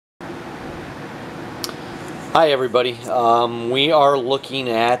Hi everybody, we are looking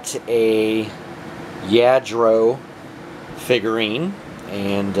at a Lladro figurine,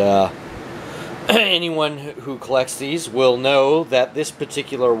 and anyone who collects these will know that this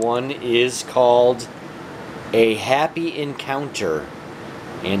particular one is called a Happy Encounter,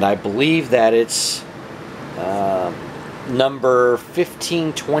 and I believe that it's number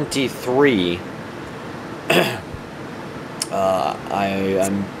 1523.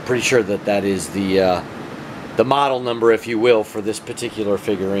 I'm pretty sure that that is the model number, if you will, for this particular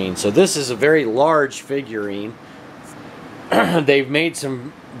figurine. So this is a very large figurine. They've made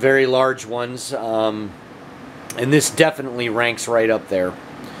some very large ones, and this definitely ranks right up there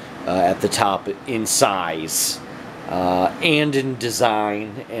at the top in size and in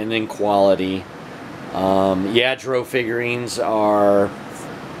design and in quality. Lladro figurines are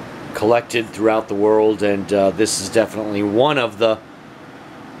collected throughout the world, and this is definitely one of the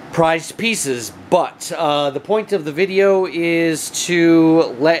prized pieces. But the point of the video is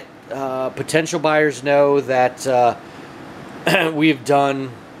to let potential buyers know that we've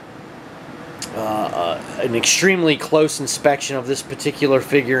done an extremely close inspection of this particular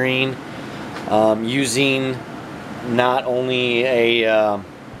figurine, using not only a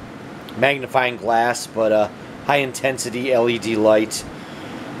magnifying glass but a high intensity LED light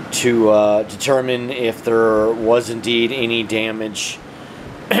to determine if there was indeed any damage.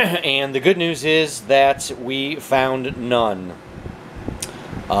 And the good news is that we found none.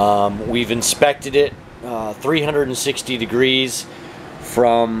 We've inspected it 360 degrees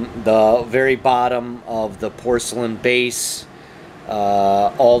from the very bottom of the porcelain base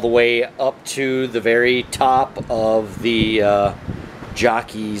all the way up to the very top of the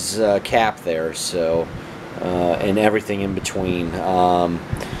jockey's cap there, so and everything in between.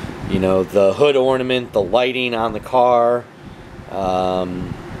 You know, the hood ornament, the lighting on the car,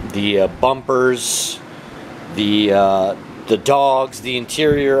 the bumpers, the dogs, the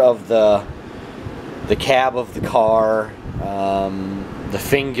interior of the cab of the car, the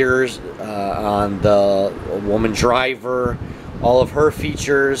fingers on the woman driver, all of her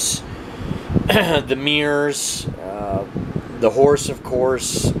features, the mirrors, the horse, of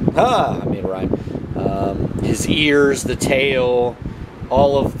course. I made a rhyme. His ears, the tail,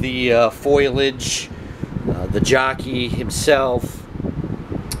 all of the foliage, the jockey himself.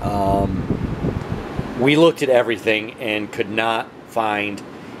 We looked at everything and could not find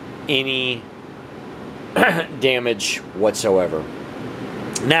any damage whatsoever.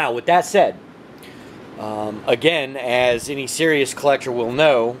 Now, with that said, again, as any serious collector will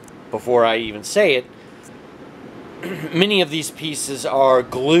know, before I even say it, many of these pieces are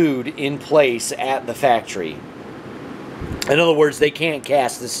glued in place at the factory. In other words, they can't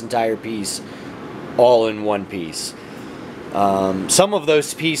cast this entire piece all in one piece. Some of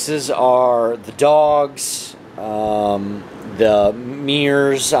those pieces are the dogs, the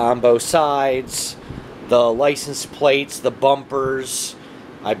mirrors on both sides, the license plates, the bumpers.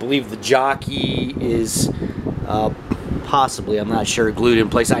 I believe the jockey is possibly, I'm not sure, glued in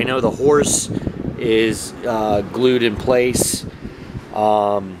place. I know the horse is glued in place.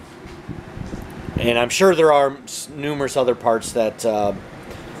 And I'm sure there are numerous other parts that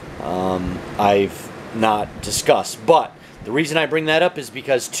I've not discussed. But the reason I bring that up is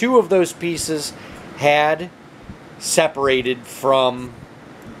because two of those pieces had separated from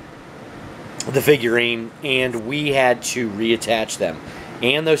the figurine, and we had to reattach them.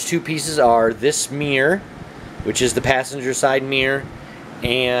 And those two pieces are this mirror, which is the passenger side mirror,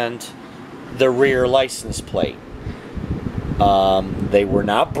 and the rear license plate. They were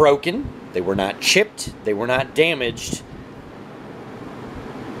not broken. They were not chipped. They were not damaged.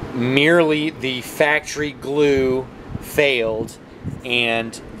 Merely the factory glue failed,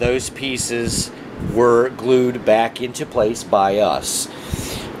 and those pieces were glued back into place by us.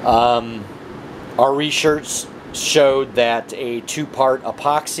 Our research showed that a two-part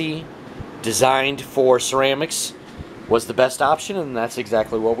epoxy designed for ceramics was the best option, and that's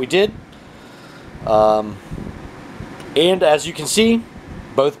exactly what we did. And as you can see,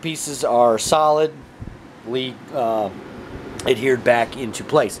 both pieces are solidly adhered back into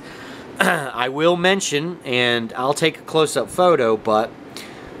place. I will mention, and I'll take a close-up photo, but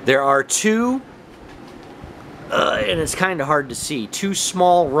there are two, and it's kind of hard to see, two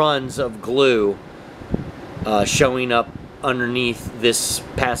small runs of glue showing up underneath this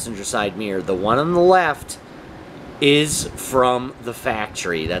passenger side mirror. The one on the left is from the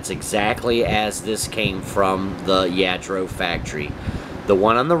factory. That's exactly as this came from the Lladro factory. The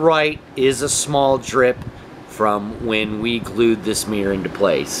one on the right is a small drip from when we glued this mirror into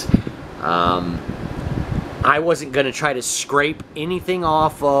place. I wasn't going to try to scrape anything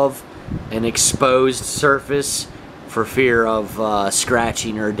off of an exposed surface for fear of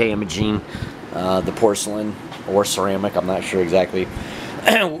scratching or damaging the porcelain or ceramic. I'm not sure exactly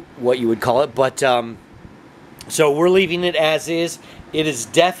what you would call it, but so we're leaving it as is. It is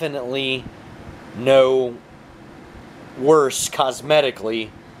definitely no worse cosmetically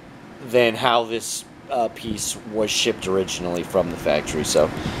than how this piece was shipped originally from the factory. So,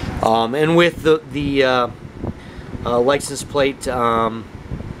 and with the license plate,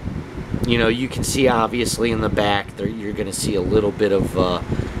 you know, you can see obviously in the back there you're going to see a little bit of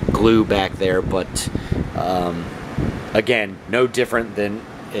glue back there, but again, no different than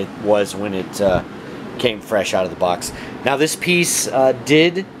it was when it came fresh out of the box. Now, this piece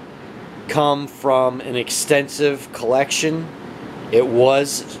did come from an extensive collection. It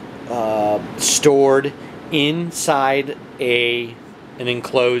was stored inside an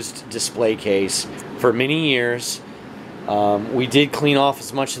enclosed display case for many years. We did clean off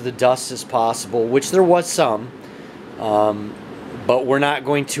as much of the dust as possible, which there was some, but we're not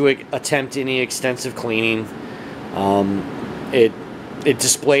going to attempt any extensive cleaning. It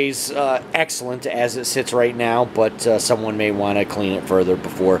displays excellent as it sits right now, but someone may want to clean it further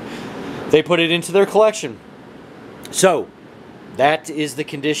before they put it into their collection. So that is the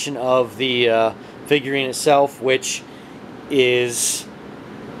condition of the figurine itself, which is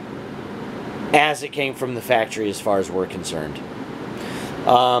as it came from the factory as far as we're concerned.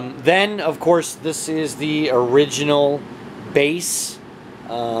 Then, of course, this is the original base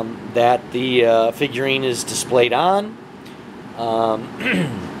that the figurine is displayed on.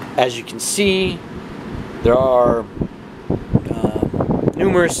 As you can see, there are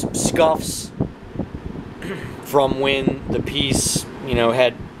numerous scuffs from when the piece, you know,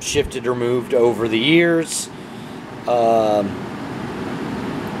 had shifted or moved over the years.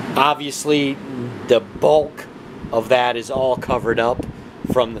 Obviously, the bulk of that is all covered up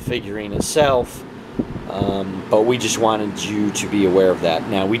from the figurine itself, but we just wanted you to be aware of that.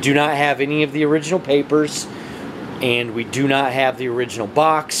 Now, we do not have any of the original papers, and we do not have the original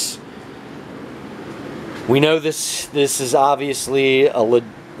box. We know this is obviously a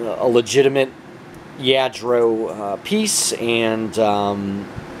legitimate Lladro piece, and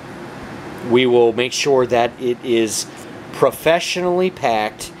we will make sure that it is professionally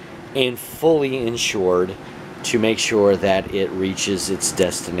packed and fully insured to make sure that it reaches its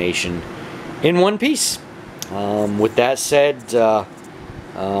destination in one piece. With that said,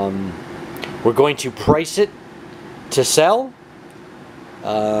 we're going to price it to sell,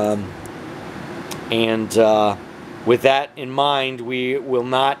 and with that in mind, we will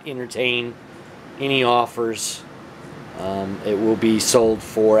not entertain any offers. It will be sold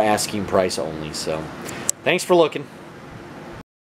for asking price only. So thanks for looking.